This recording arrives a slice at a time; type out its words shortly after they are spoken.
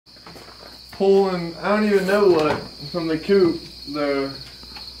pulling, I don't even know what, from the coupe, the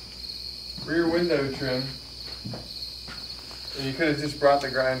rear window trim. And you could have just brought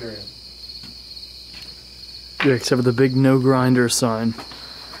the grinder in. Yeah, except for the big no grinder sign. Put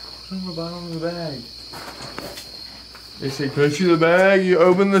it on the bottom of the bag. They say, put you the bag, you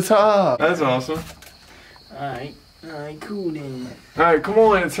open the top. That's awesome. Alright, cool then. Alright, come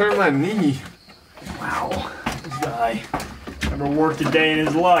on, it's hurt my knee. Wow, this guy never worked a day in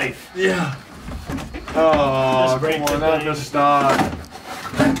his life. Yeah. Oh, come on, not the stock.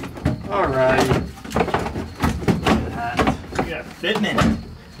 Alright. Look at that. You got fitment.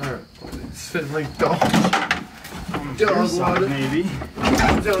 Alright, it's fitting like dog. Dog water. Maybe.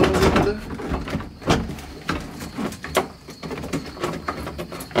 Dog water.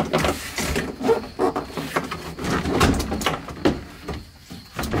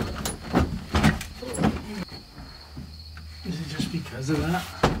 Is it just because of that?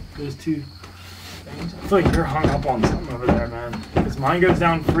 Those two things? I feel like you're hung up on something over there, man. Because mine goes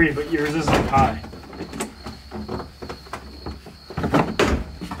down free, but yours is like high.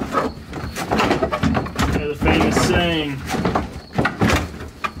 Yeah, the famous saying.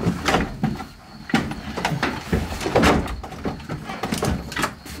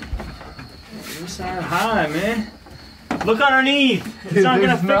 Your side high, man. Look underneath. It's not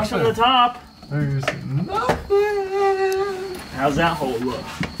gonna fix from the top. There's nothing. How's that hole look?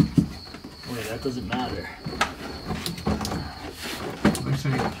 Wait, that doesn't matter. Looks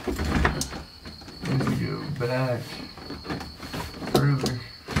like it needs to go back further.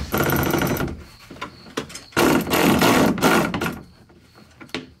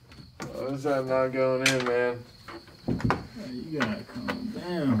 Oh, this time not going in, man. Oh, you gotta calm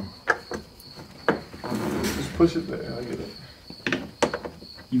down. Just push it there, I'll get it.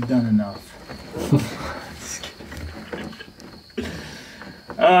 You've done enough.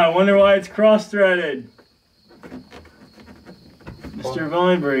 I wonder why it's cross-threaded. Mr.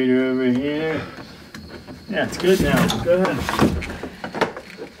 Vibrator over here. Yeah, it's good now. Go ahead.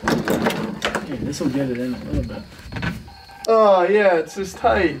 Okay, this will get it in a little bit. Oh, yeah, it's just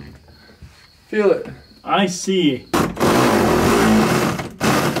tight. Feel it. I see.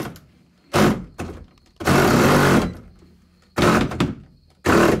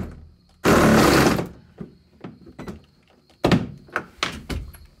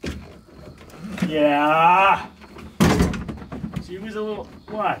 Yeah. She was a little,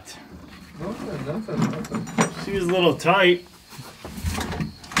 what? Nothing. She was a little tight.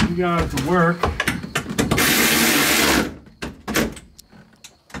 You got it to work.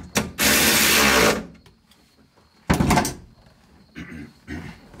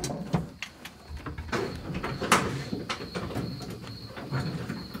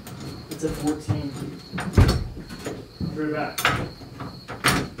 It's a 14. I'll be right back.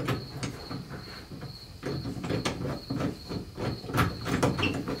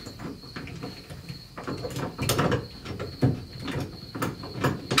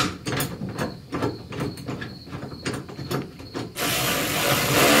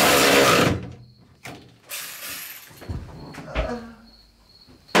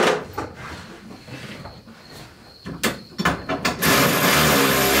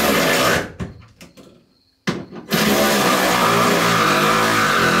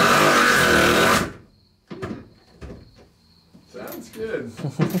 Sounds good.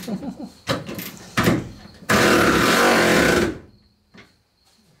 That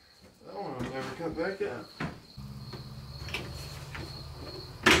one will never come back out.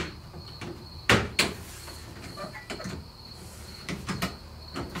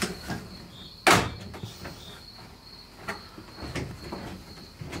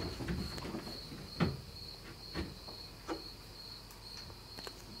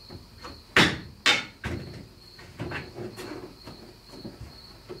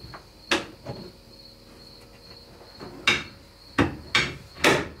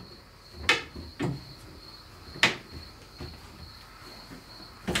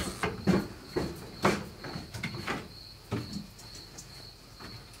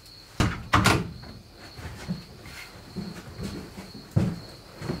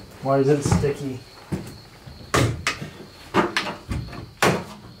 Why is it sticky?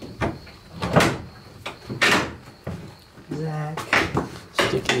 Zach.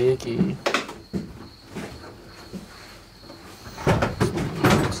 Sticky icky.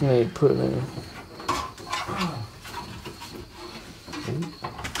 What's Nate putting in?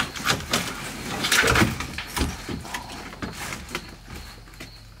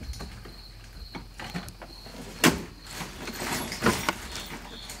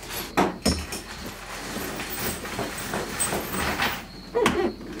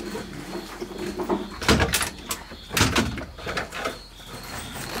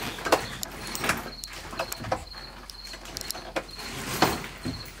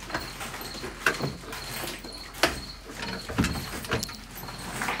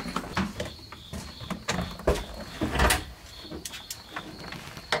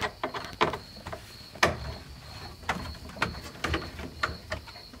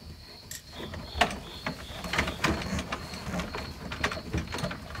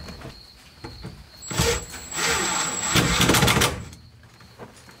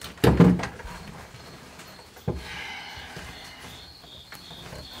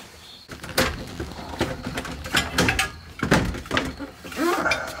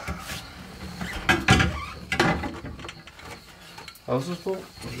 House's fault?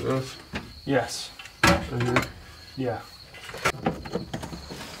 Yes. Yes. Yeah.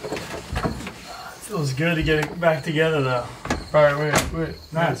 Feels good to get it back together though. Alright, wait.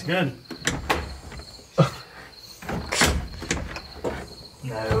 Nah, it's good.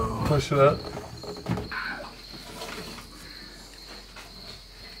 No. Push it up.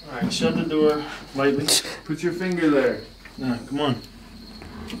 Alright, shut the door lightly. Put your finger there. No, come on.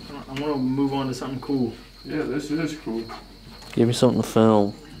 I want to move on to something cool. Yeah, this is cool. Give me something to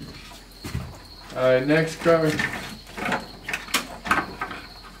film. Alright, next car.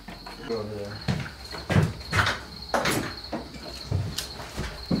 Go over there.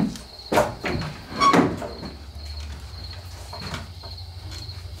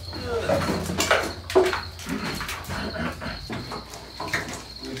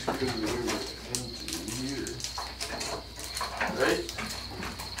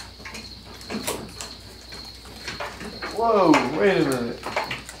 Whoa, wait a minute.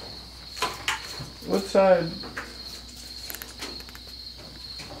 What side?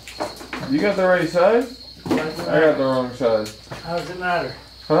 You got the right side? I got the wrong side. How does it matter?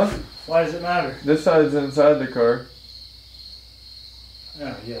 Huh? Why does it matter? This side's inside the car.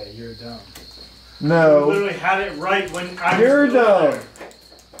 Oh yeah, you're dumb. No. You literally had it right when I was You're over dumb. there.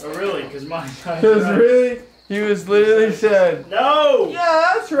 Oh really? Because mine side's Because right. really, he was literally said, No!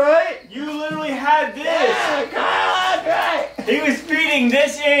 yeah, that's right. You literally had this! Yeah, God, right. He was feeding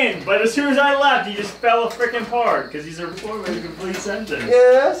this in, but as soon as I left, he just fell freaking apart because he's a report with a complete sentence.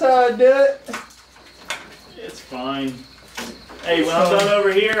 Yeah, that's how I did it. It's fine. Hey, when I'm done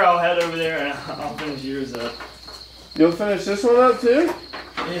over here, I'll head over there and I'll finish yours up. You'll finish this one up too?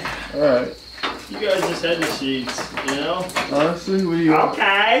 Yeah. Alright. You guys just head the sheets, you know? Honestly, what do you want?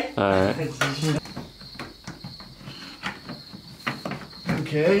 Okay. Alright.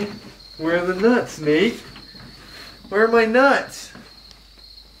 Okay. Where are the nuts, Nate? Where are my nuts?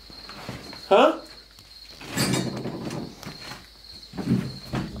 Huh?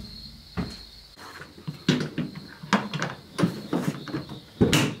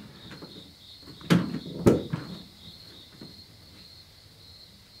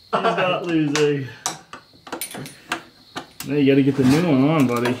 He's not losing. Now you gotta get the new one on,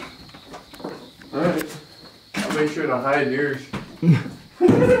 buddy. Alright. I'll make sure to hide yours.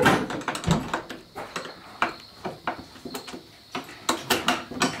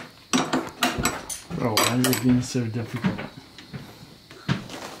 Bro, why is it being so difficult?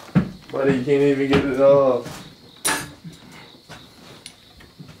 Buddy, you can't even get it off.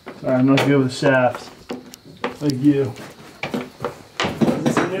 Alright, I'm not good with shafts. Like you. Is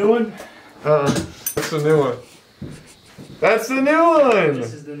this a new one? That's the new one. That's the new one!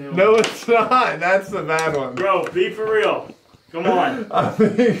 This is the new one. No, it's not. That's the bad one. Bro, be for real. Come on. I'm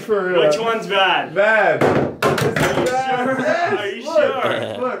being for real. Which one's bad? Bad. Are you sure? Yes. Are you Look,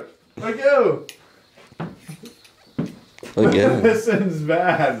 sure? Look, go. Look at it. This one's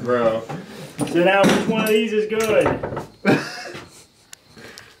bad, bro. So now which one of these is good?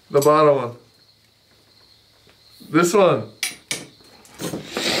 The bottom one. This one.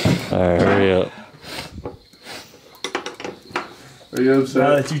 Alright, hurry up. Are you upset?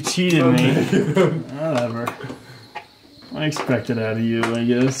 Now that you cheated me. Whatever. I expect it out of you, I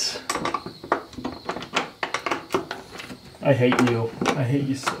guess. I hate you. I hate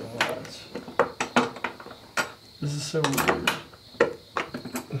you so much. This is so weird.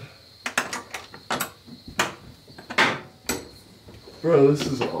 Bro, this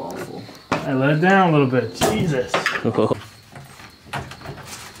is awful. I let it down a little bit. Jesus. Bro,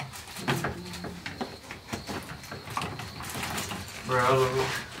 I don't know.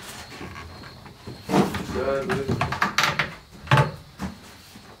 God, dude.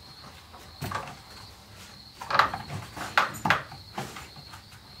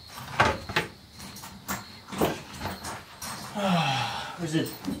 Where's it?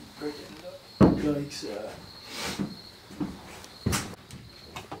 Yikes.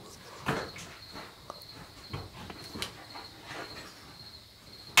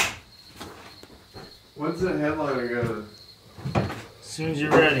 When's the headliner gonna? As soon as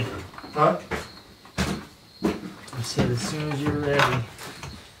you're ready. Huh? I said as soon as you're ready.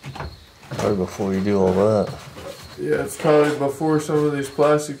 Or before you do all that. Yeah, it's probably before some of these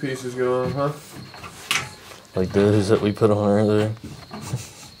plastic pieces go on, huh? Like those that we put on earlier.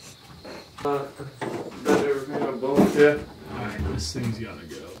 Bet everything on both. Yeah. Alright, this thing's gotta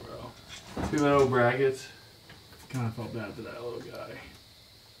go, bro. Two metal brackets. Kinda felt bad for that little guy.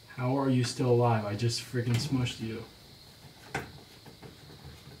 How are you still alive? I just freaking smushed you.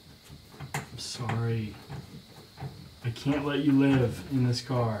 I'm sorry. I can't let you live in this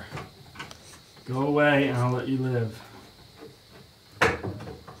car. Go away and I'll let you live.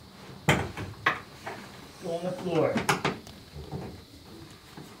 on the floor.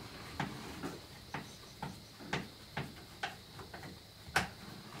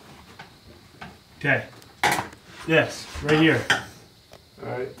 Okay, this right here.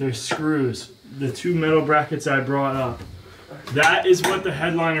 Alright. There's screws. The two metal brackets I brought up. That is what the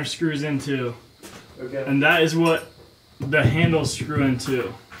headliner screws into. Okay. And that is what the handles screw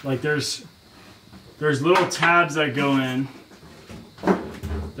into. Like there's little tabs that go in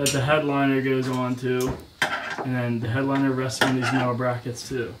that the headliner goes onto, and then the headliner rests on these metal brackets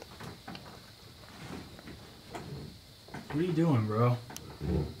too. What are you doing, bro?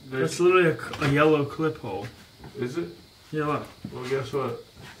 That's literally a yellow clip hole. Is it? Yeah, look. Well, guess what?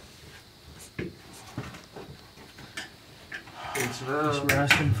 It's now. We're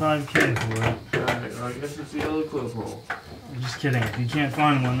asking 5K for it. Alright, well, I guess it's a yellow clip hole. I'm just kidding. If you can't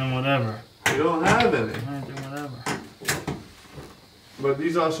find one, then whatever. We don't have any. Alright, then whatever. But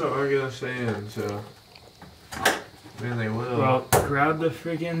these also aren't gonna stay in, so. Man, they will. Well, grab the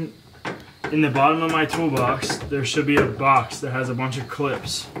freaking. In the bottom of my toolbox, there should be a box that has a bunch of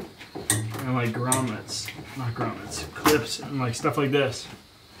clips and like grommets, not grommets, clips and like stuff like this.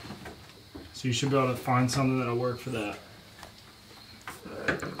 So you should be able to find something that'll work for that.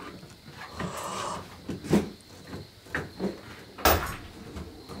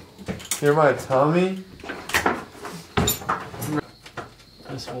 Hear my tummy?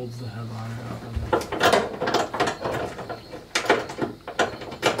 This holds the headliner up.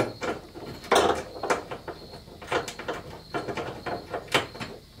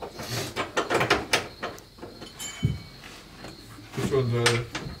 Which one's better?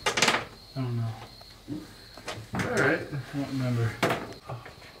 I don't know. Alright. I don't remember.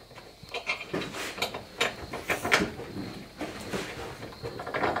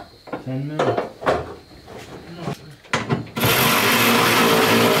 $10 million.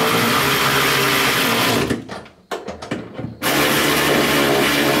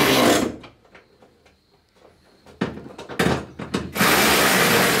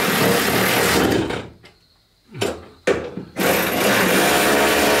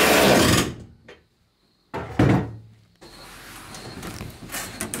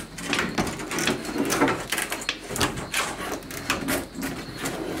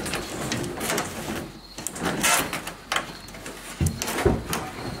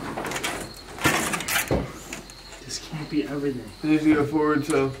 Be everything. It needs to go forward,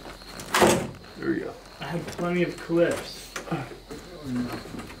 so. There we go. I have plenty of clips.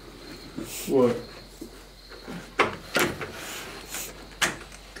 What?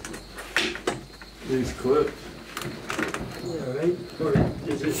 These clips. Yeah, right? Or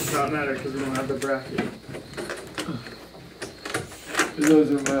is it not matter because we don't have the bracket? It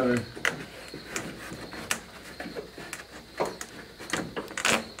doesn't matter.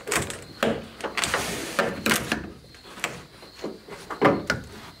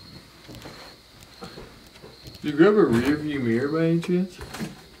 Did you grab a rear view mirror by any chance?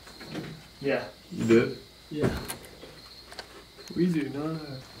 Yeah. You did? Yeah. We do not.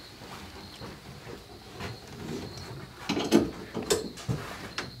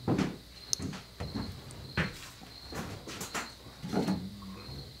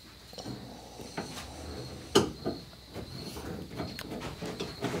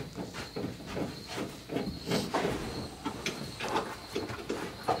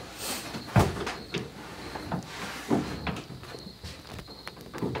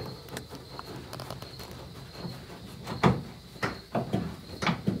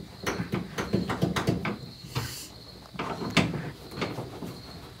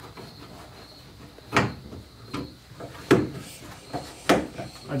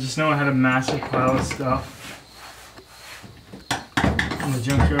 I just know I had a massive pile of stuff in the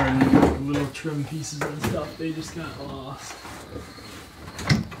junkyard and little trim pieces and stuff, they just got lost.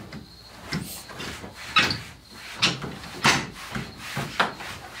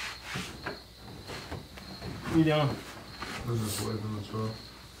 What are you doing? I was just wiping as well.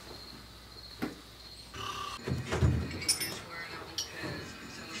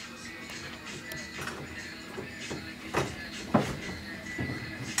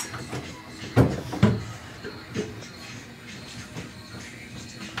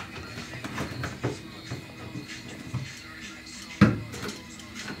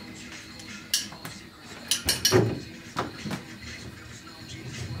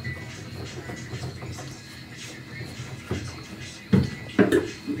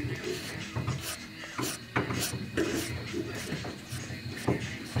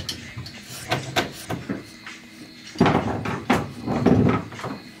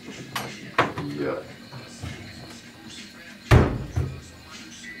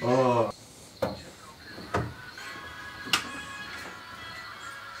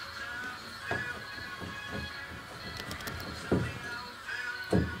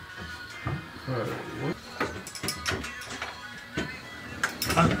 What?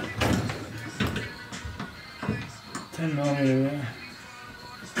 10mm there.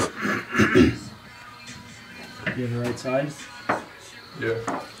 You have the right size? Yeah.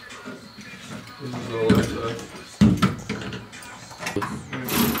 This is the left side.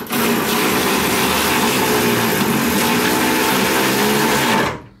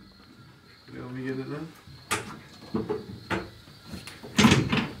 Yeah, let me get it then.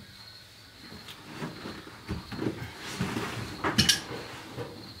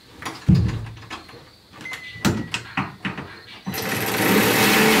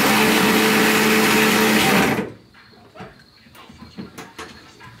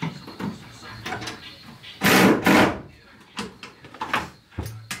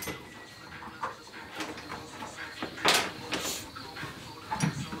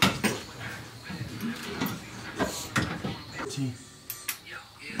 See.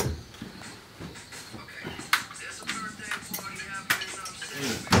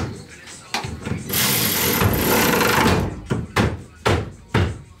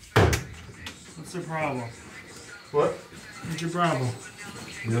 What's the problem? What? What's your problem?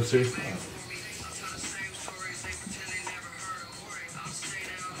 You'll see.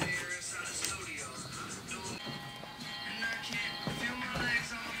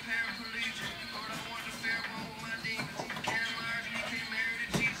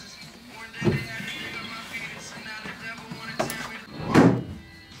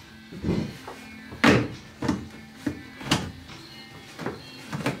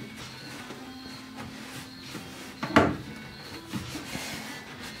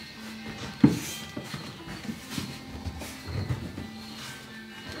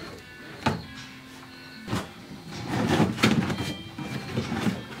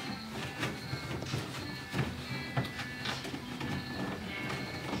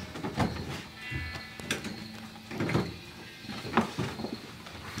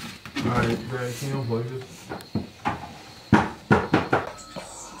 Alright, Brad, can you unplug this?